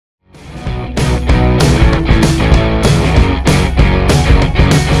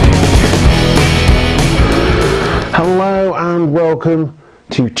Welcome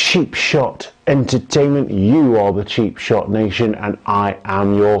to Cheap Shot Entertainment. You are the Cheap Shot Nation, and I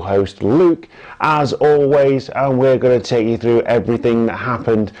am your host, Luke, as always, and we're going to take you through everything that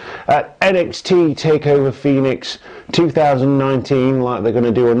happened at NXT Takeover Phoenix 2019, like they're going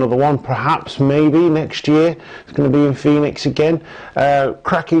to do another one, perhaps, maybe, next year. It's going to be in Phoenix again.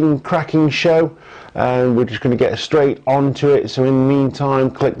 Cracking show. And we're just going to get straight onto it. So in the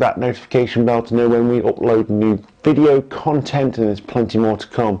meantime, click that notification bell to know when we upload new video content, and there's plenty more to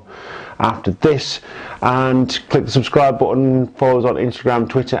come after this. And click the subscribe button, follow us on Instagram,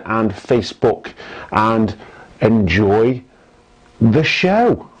 Twitter and Facebook, and enjoy the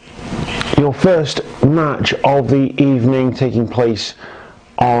show. Your first match of the evening, taking place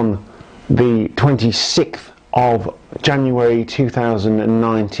on the 26th of January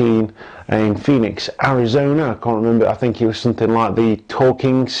 2019 in Phoenix, Arizona. I can't remember, I think it was something like the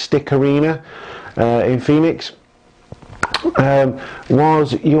Talking Stick Arena in Phoenix.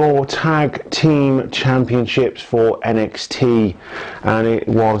 Was your tag team championships for NXT, and it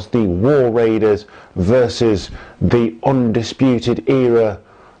was the War Raiders versus the Undisputed Era.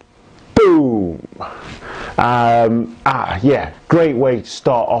 Boom! Yeah, great way to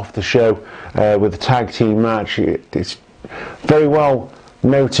start off the show with a tag team match. It's very well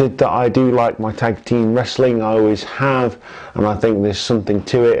noted that I do like my tag team wrestling. I always have, and I think there's something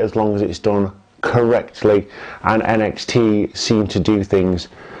to it as long as it's done correctly, and NXT seem to do things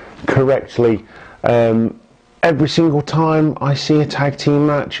correctly. Every single time I see a tag team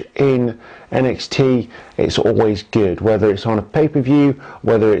match in NXT, it's always good, whether it's on a pay-per-view,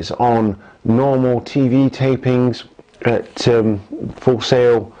 whether it's on normal TV tapings at Full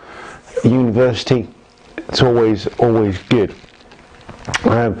Sail University. It's always good.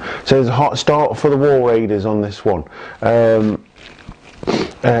 So there's a hot start for the War Raiders on this one,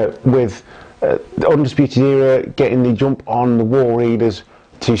 with the Undisputed Era getting the jump on the War Raiders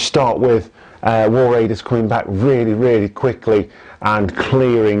to start with. War Raiders coming back really quickly and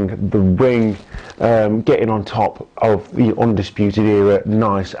clearing the ring, getting on top of the Undisputed Era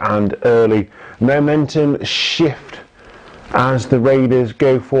nice and early. Momentum shift as the Raiders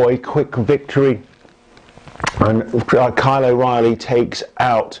go for a quick victory, and Kyle O'Reilly takes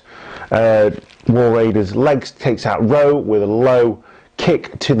out War Raiders' legs, takes out Rowe with a low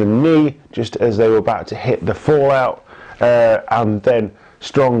kick to the knee just as they were about to hit the fallout, and then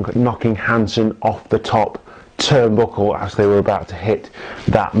Strong knocking Hansen off the top turnbuckle as they were about to hit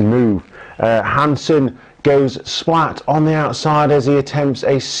that move. Hansen goes splat on the outside as he attempts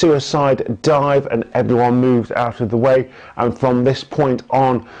a suicide dive, and everyone moves out of the way, and from this point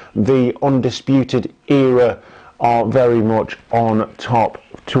on the Undisputed Era are very much on top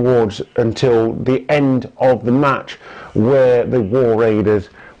towards until the end of the match, where the War Raiders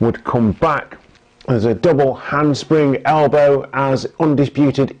would come back. There's a double handspring elbow as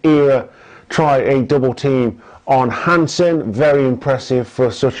Undisputed Era try a double team on Hansen. Very impressive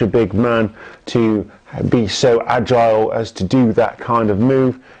for such a big man to be so agile as to do that kind of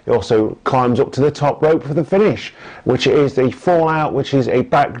move. He also climbs up to the top rope for the finish, which is a fallout, which is a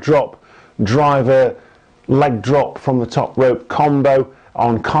backdrop driver leg drop from the top rope combo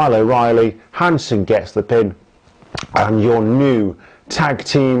on Kyle O'Reilly. Hansen gets the pin, and your new tag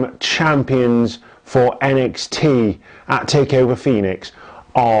team champions for NXT at Takeover Phoenix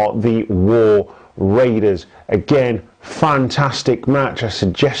are the War Raiders. Again, fantastic match. I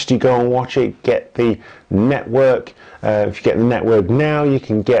suggest you go and watch it. Get the network. If you get the network now, you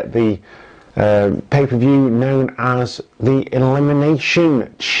can get the pay-per-view known as the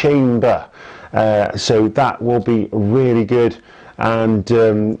Elimination Chamber. So that will be really good, and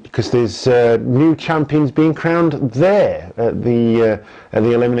because there's new champions being crowned there at the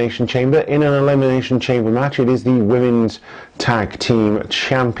Elimination Chamber. In an Elimination Chamber match, it is the Women's Tag Team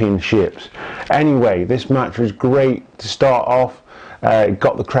Championships. Anyway, this match was great to start off.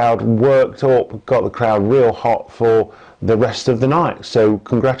 Got the crowd worked up, got the crowd real hot for the rest of the night. So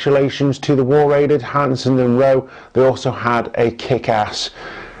congratulations to the War Raiders, Hansen and Rowe. They also had a kick-ass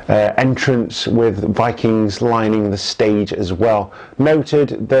entrance with Vikings lining the stage as well.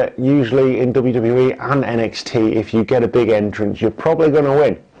 Noted that usually in WWE and NXT, if you get a big entrance, you're probably going to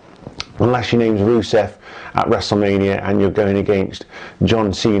win, unless your name's Rusev at WrestleMania and you're going against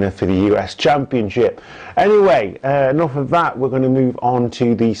John Cena for the US Championship. Anyway, enough of that. We're going to move on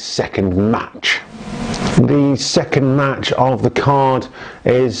to the second match. The second match of the card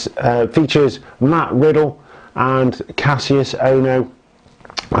is features Matt Riddle and Cassius Ohno.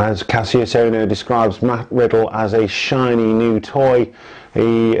 As Cassius Ohno describes Matt Riddle as a shiny new toy.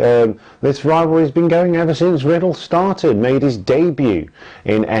 This rivalry has been going ever since Riddle made his debut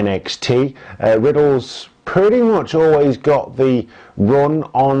in NXT. Riddle's pretty much always got the run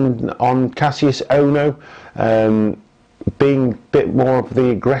on Cassius Ohno, being a bit more of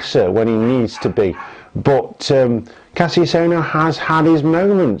the aggressor when he needs to be. But Cassius Ohno has had his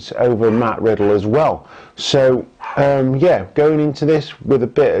moments over Matt Riddle as well. So yeah, going into this with a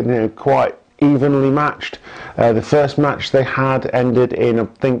bit, quite evenly matched. The first match they had ended in, I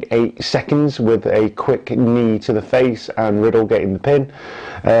think, 8 seconds with a quick knee to the face and Riddle getting the pin.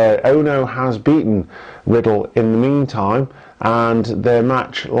 Ohno has beaten Riddle in the meantime, and their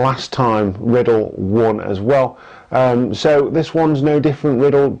match last time Riddle won as well. So this one's no different.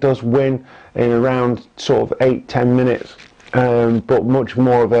 Riddle does win in around sort of 8-10 minutes, but much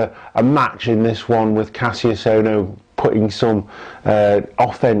more of a match in this one, with Cassius Ohno putting some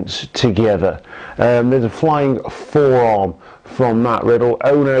offense together. There's a flying forearm from Matt Riddle.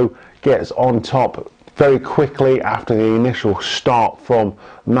 Ohno gets on top very quickly after the initial start from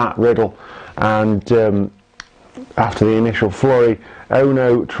Matt Riddle, and after the initial flurry,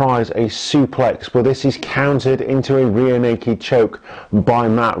 Ohno tries a suplex, but this is countered into a rear naked choke by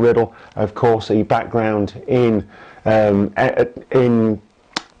Matt Riddle. Of course, a background in MMA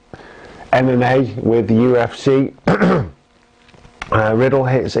with the UFC. Riddle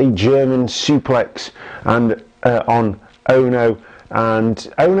hits a German suplex and on Ohno, and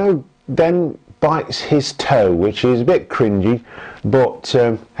Ohno then bites his toe, which is a bit cringy, but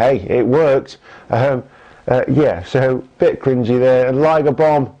hey, it worked. Yeah, so a bit cringy there. A Liger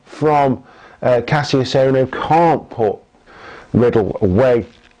bomb from Cassius Ohno can't put Riddle away.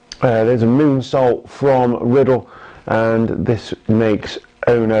 There's a moonsault from Riddle, and this makes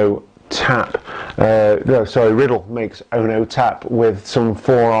Ohno tap. No, sorry, Riddle makes Ohno tap with some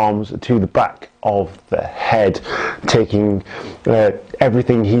forearms to the back of the head, taking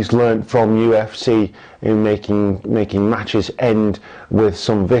everything he's learned from UFC in making matches end with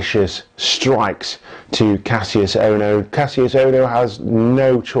some vicious strikes to Cassius Ohno. Cassius Ohno has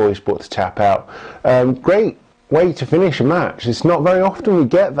no choice but to tap out. Great way to finish a match. It's not very often we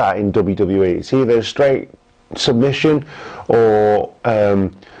get that in WWE. It's either a straight submission or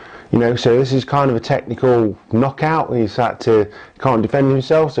so this is kind of a technical knockout. He's can't defend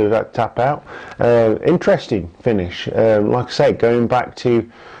himself, so he's had to tap out. Interesting finish. Like I say, going back to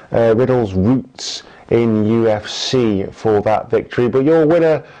Riddle's roots in UFC for that victory. But your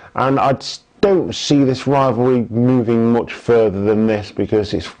winner, and I don't see this rivalry moving much further than this,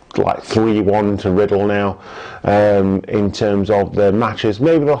 because it's like 3-1 to Riddle now in terms of the matches.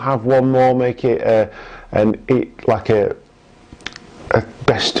 Maybe they'll have one more, make it like a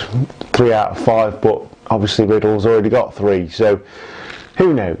best 3 out of 5, but obviously Riddle's already got 3, so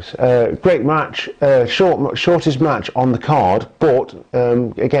who knows. Great match, shortest match on the card, but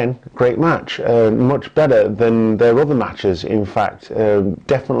again, great match, much better than their other matches. In fact,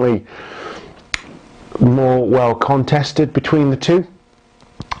 definitely more well contested between the two,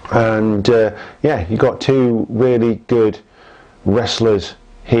 and yeah, you got 2 really good wrestlers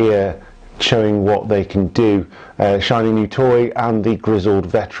here showing what they can do. Shiny new toy and the grizzled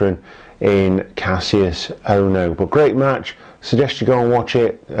veteran in Cassius Ohno. But great match. Suggest you go and watch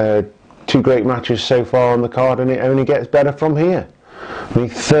it. 2 great matches so far on the card, and it only gets better from here. The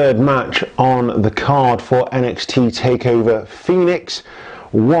third match on the card for NXT Takeover Phoenix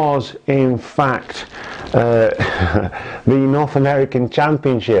was in fact the North American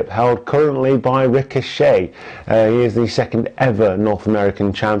Championship, held currently by Ricochet. He is the 2nd ever North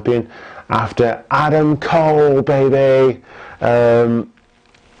American champion, after Adam Cole, baby.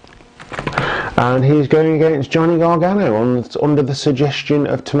 And he's going against Johnny Gargano under the suggestion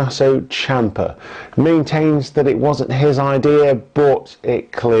of Tommaso Ciampa. Maintains that it wasn't his idea, but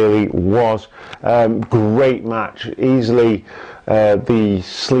it clearly was. Great match, easily the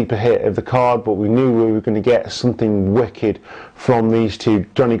sleeper hit of the card, but we knew we were going to get something wicked from these two.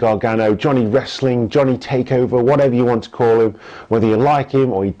 Johnny Gargano, Johnny Wrestling, Johnny Takeover, whatever you want to call him, whether you like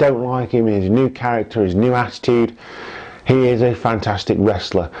him or you don't like him, his new character, his new attitude. He is a fantastic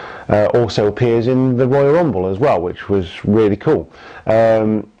wrestler. Also appears in the Royal Rumble as well, which was really cool.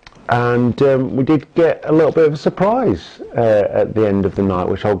 And we did get a little bit of a surprise at the end of the night,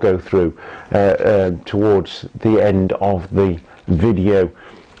 which I'll go through towards the end of the video.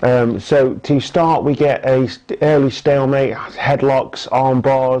 So to start, we get a early stalemate, headlocks, arm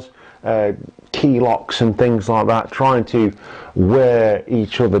bars, key locks and things like that, trying to wear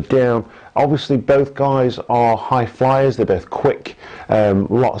each other down. Obviously both guys are high flyers, they're both quick,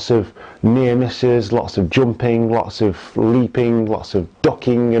 lots of near misses, lots of jumping, lots of leaping, lots of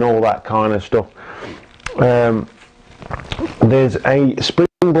ducking and all that kind of stuff. There's a spring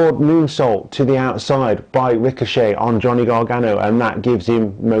springboard moonsault to the outside by Ricochet on Johnny Gargano, and that gives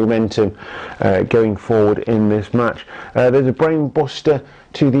him momentum going forward in this match. There's a brainbuster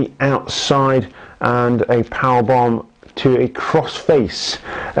to the outside and a powerbomb to a crossface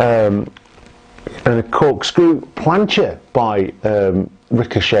and a corkscrew plancher by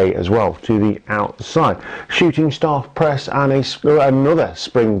Ricochet as well to the outside. Shooting star press and another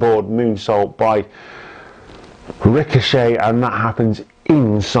springboard moonsault by Ricochet, and that happens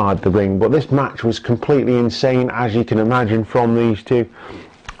inside the ring. But this match was completely insane, as you can imagine from these two.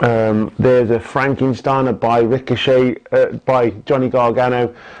 There's a Frankensteiner by Ricochet, by Johnny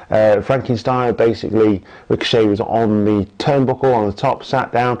Gargano. Frankensteiner, basically, Ricochet was on the turnbuckle on the top,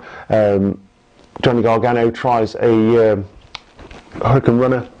 sat down. Johnny Gargano tries a Hurricane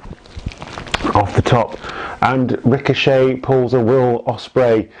Runner off the top, and Ricochet pulls a Will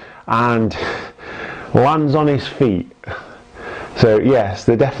Ospreay and lands on his feet. So yes,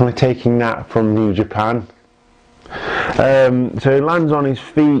 they're definitely taking that from New Japan. So he lands on his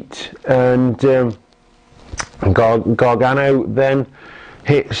feet, and Gargano then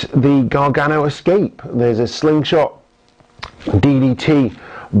hits the Gargano escape. There's a slingshot DDT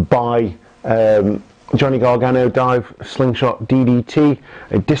by Johnny Gargano, dive slingshot DDT,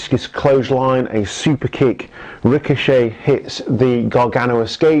 a discus clothesline, a super kick. Ricochet hits the Gargano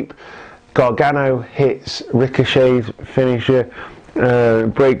escape. Gargano hits Ricochet's finisher,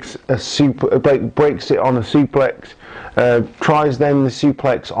 breaks it on a suplex, tries then the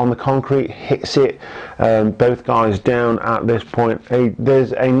suplex on the concrete, hits it, both guys down at this point.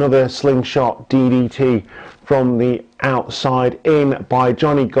 There's another slingshot DDT from the outside in by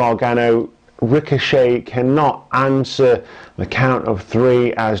Johnny Gargano. Ricochet cannot answer the count of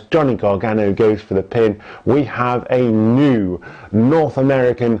 3 as Johnny Gargano goes for the pin. We have a new North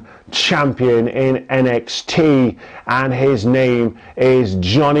American champion in NXT, and his name is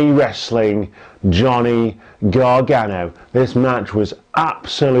Johnny Wrestling Johnny Gargano. This match was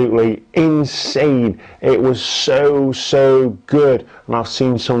absolutely insane. It was so good, and I've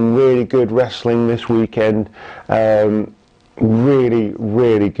seen some really good wrestling this weekend.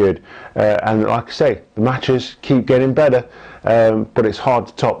 Really good, and like I say, the matches keep getting better, but it's hard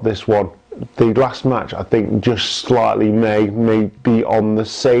to top this one. The last match, I think, just slightly may be on the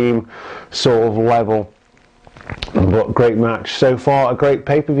same sort of level, but great match so far. A great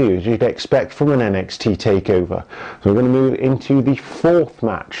pay-per-view, as you'd expect from an NXT takeover. So we're going to move into the 4th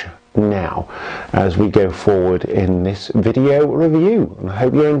match now as we go forward in this video review, and I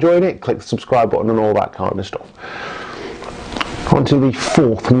hope you're enjoying it. Click the subscribe button and all that kind of stuff. On to the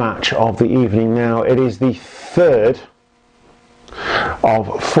 4th match of the evening now. It is the 3rd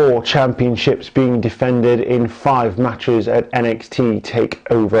of 4 championships being defended in 5 matches at NXT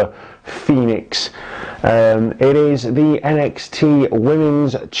Takeover Phoenix. It is the NXT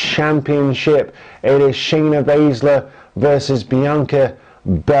Women's Championship. It is Shayna Baszler versus Bianca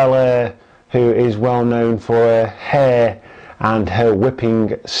Belair, who is well known for her hair and her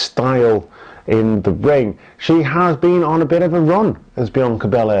whipping style in the ring. She has been on a bit of a run as Bianca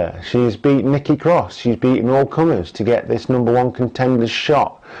Belair. She's beaten Nikki Cross, she's beaten all comers to get this #1 contender's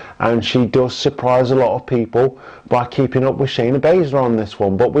shot, and she does surprise a lot of people by keeping up with Shayna Baszler on this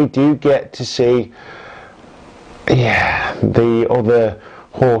one. But we do get to see the other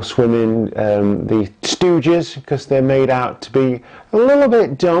horsewomen, the Stooges, because they're made out to be a little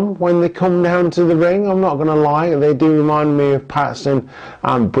bit dumb when they come down to the ring. I'm not going to lie, they do remind me of Patterson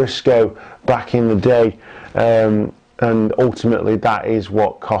and Briscoe back in the day, and ultimately that is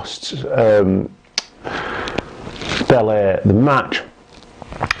what costs Belair the match.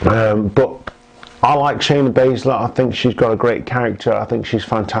 But I like Shayna Baszler. I think she's got a great character. I think she's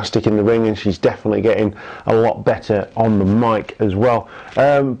fantastic in the ring, and she's definitely getting a lot better on the mic as well.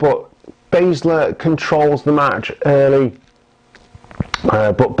 But Baszler controls the match early,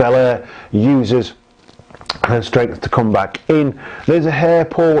 but Belair uses her strength to come back in. There's a hair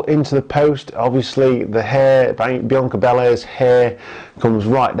pull into the post. Obviously the hair, Bianca Belair's hair, comes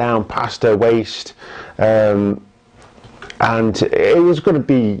right down past her waist, and it was going to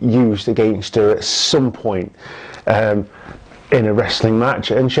be used against her at some point in a wrestling match,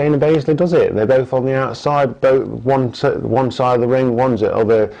 and Shayna Baszler does it. They're both on the outside, both one side of the ring, one's at the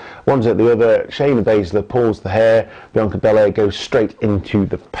other. Shayna Baszler pulls the hair, Bianca Belair goes straight into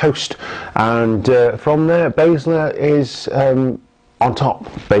the post, and from there Baszler is on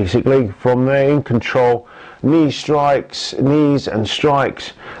top, basically. From there, in control, knees and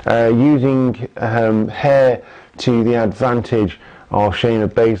strikes, using hair to the advantage of Shayna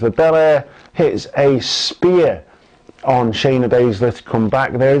Baszler. Belair hits a spear on Shayna Baszler to come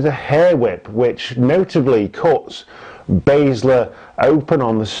back. There is a hair whip which notably cuts Baszler open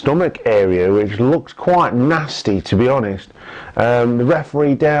on the stomach area, which looks quite nasty, to be honest. The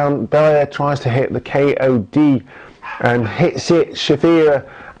referee down, Belair tries to hit the KOD and hits it. Shafira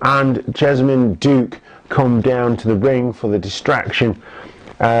and Jessamine Duke come down to the ring for the distraction,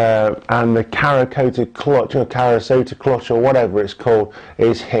 and the Karakota clutch, or Karasota clutch, or whatever it's called,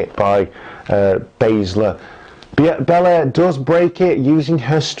 is hit by Baszler. Belair does break it using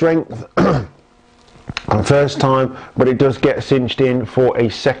her strength the first time, but it does get cinched in for a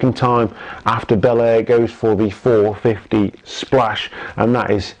second time after Belair goes for the 450 splash, and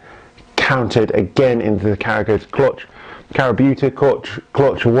that is countered again into the Karakota clutch. Karabuta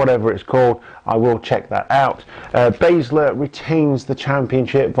clutch, or whatever it's called. I will check that out. Baszler retains the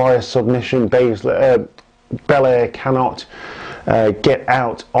championship via submission. Belair cannot get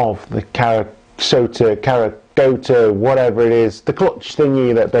out of the Karakota, whatever it is, the clutch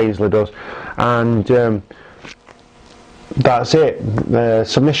thingy that Baszler does, and that's it.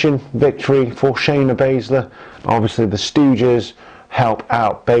 Submission victory for Shayna Baszler. Obviously the Stooges help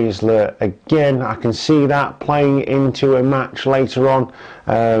out Baszler again. I can see that playing into a match later on,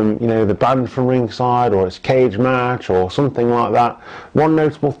 you know, the band from ringside, or it's cage match or something like that. One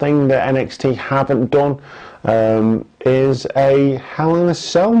notable thing that NXT haven't done is a Hell in a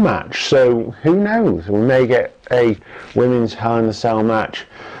Cell match, so who knows, we may get a women's Hell in a Cell match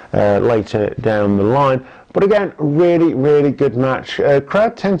later down the line. But again, really good match.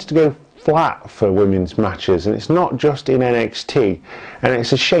 Crowd tends to go flat for women's matches, and it's not just in NXT, and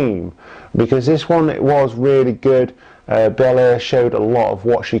it's a shame, because this one, it was really good. Belair showed a lot of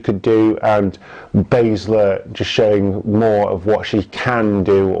what she could do, and Baszler just showing more of what she can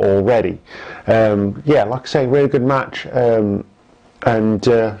do already. Yeah, like I say, really good match, and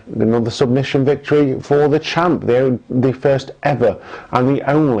another submission victory for the champ, the first ever and the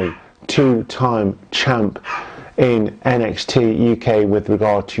only two-time champ in NXT UK with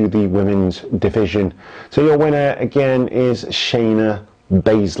regard to the women's division. So your winner again is Shayna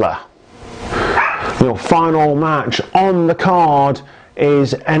Baszler. Your final match on the card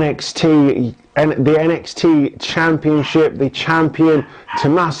is the NXT Championship. The champion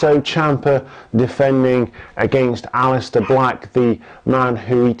Tommaso Ciampa defending against Aleister Black, the man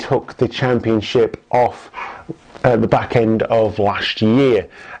who he took the championship off at the back end of last year.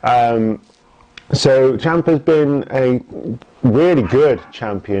 So Ciampa's been a really good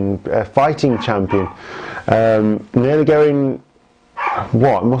champion, fighting champion. Nearly going,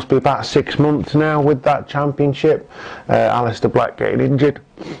 what, it must be about 6 months now with that championship. Aleister Black getting injured,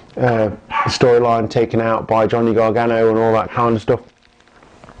 storyline taken out by Johnny Gargano and all that kind of stuff.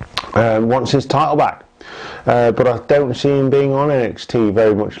 Wants his title back. But I don't see him being on NXT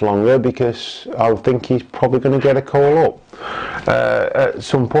very much longer, because I think he's probably going to get a call up at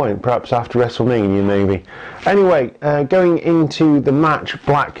some point, perhaps after WrestleMania maybe. Anyway, going into the match,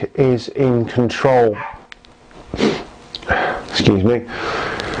 Black is in control. Excuse me.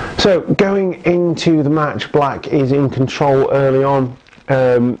 So going into the match, Black is in control early on,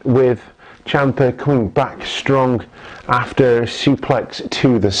 with Ciampa coming back strong after a suplex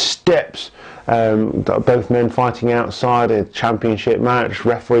to the steps. Both men fighting outside a championship match.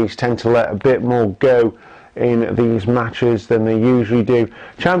 Referees tend to let a bit more go in these matches than they usually do.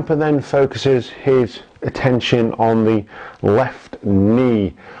 Ciampa then focuses his attention on the left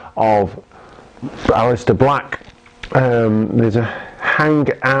knee of Aleister Black. There's a hang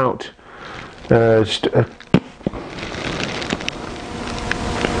out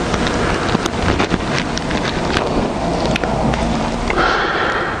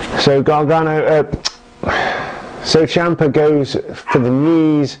so Gargano, so Ciampa goes for the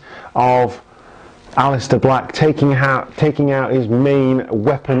knees of Aleister Black, taking out his main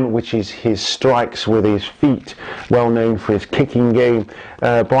weapon, which is his strikes with his feet, well known for his kicking game.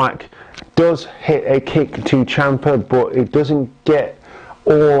 Black does hit a kick to Ciampa, but it doesn't get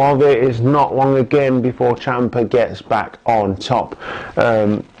all of it. It's not long again before Ciampa gets back on top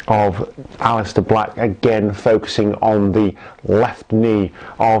of Aleister Black, again focusing on the left knee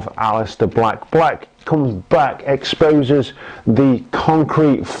of Aleister Black. Black comes back, exposes the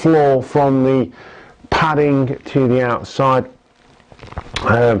concrete floor from the padding to the outside.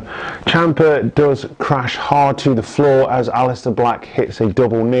 Ciampa does crash hard to the floor as Aleister Black hits a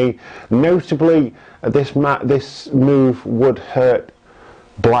double knee. Notably, this move would hurt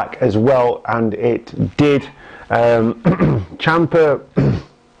Black as well, and it did. Ciampa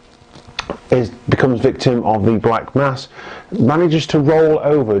becomes victim of the Black Mass, manages to roll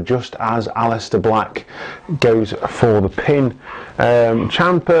over just as Aleister Black goes for the pin.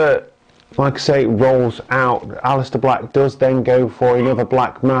 Ciampa, like I say, rolls out. Aleister Black does then go for another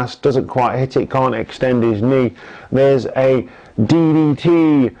Black Mass, doesn't quite hit it, can't extend his knee. There's a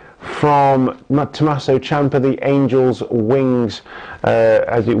DDT from Tommaso Ciampa, the Angel's Wings,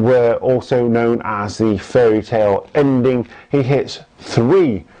 as it were, also known as the fairy tale ending. He hits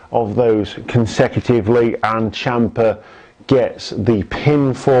 3 of those consecutively, and Ciampa gets the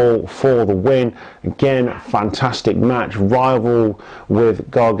pinfall for the win. Again, fantastic match, rival with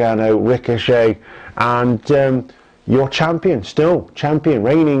Gargano, Ricochet, and your champion, still champion,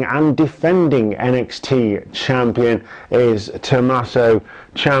 reigning and defending NXT champion, is Tommaso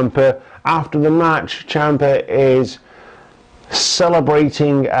Ciampa. After the match, Ciampa is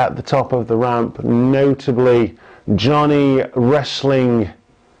celebrating at the top of the ramp. Notably, Johnny Wrestling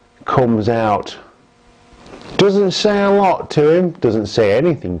comes out. Doesn't say a lot to him, doesn't say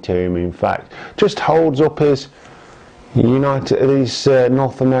anything to him, in fact. Just holds up his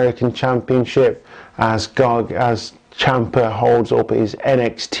North American Championship as Ciampa holds up his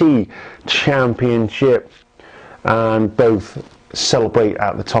NXT Championship, and both celebrate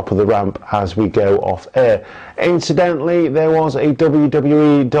at the top of the ramp as we go off air. Incidentally, there was a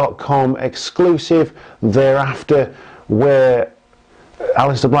WWE.com exclusive thereafter where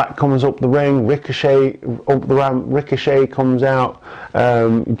Aleister Black comes up the ring, Ricochet up the ramp, Ricochet comes out,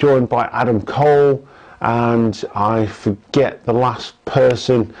 joined by Adam Cole, and I forget the last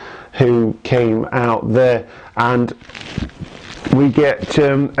person who came out there, and we get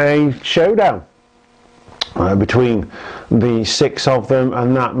a showdown between the 6 of them,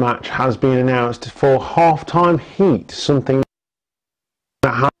 and that match has been announced for Halftime Heat, something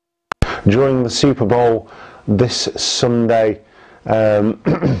that happened during the Super Bowl this Sunday.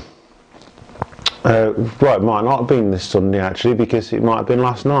 Right, it might not have been this Sunday actually, because it might have been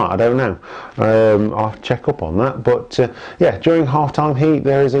last night, I don't know. I'll have to check up on that, but yeah, during Halftime Heat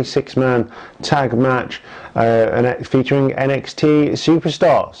there is a 6-man tag match featuring NXT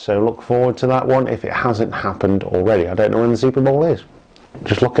superstars, so look forward to that one if it hasn't happened already. I don't know when the Super Bowl is.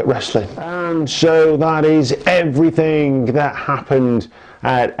 Just look at wrestling. And so that is everything that happened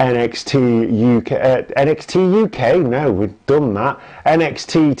at NXT UK. NXT UK? No, we've done that.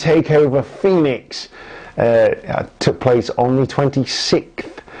 NXT Takeover Phoenix took place on the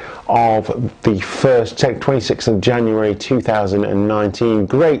 26th of the 26th of January 2019.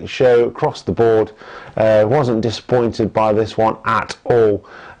 Great show across the board. Wasn't disappointed by this one at all.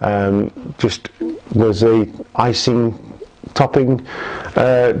 Just was a icing topping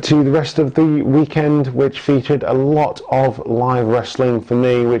to the rest of the weekend, which featured a lot of live wrestling for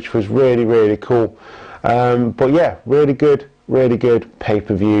me, which was really, really cool. But yeah, really good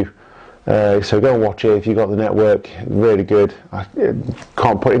pay-per-view. So go and watch it if you got the network. Really good. I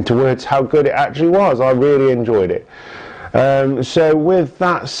can't put into words how good it actually was. I really enjoyed it. So with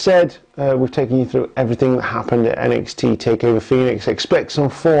that said, we've taken you through everything that happened at NXT Takeover Phoenix. Expect some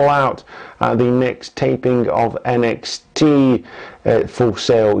fallout at the next taping of NXT at Full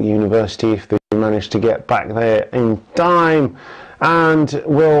Sail University if they manage to get back there in time, and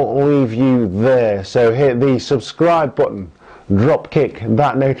we'll leave you there. So hit the subscribe button, drop kick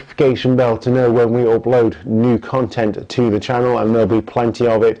that notification bell to know when we upload new content to the channel, and there'll be plenty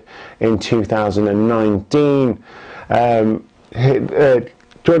of it in 2019. Join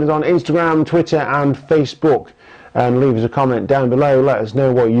us on Instagram, Twitter and Facebook, and leave us a comment down below. Let us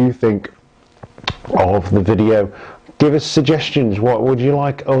know what you think of the video. Give us suggestions. What would you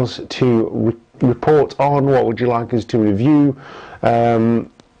like us to report on? What would you like us to review? We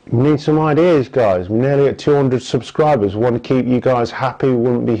need some ideas, guys. We're nearly at 200 subscribers. We want to keep you guys happy. We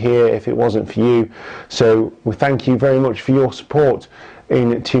wouldn't be here if it wasn't for you. So we thank you very much for your support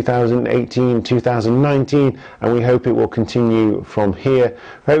in 2018, 2019, and we hope it will continue from here.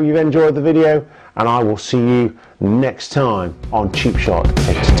 I hope you've enjoyed the video, and I will see you next time on Cheap Shot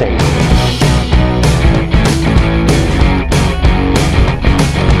Entertainment.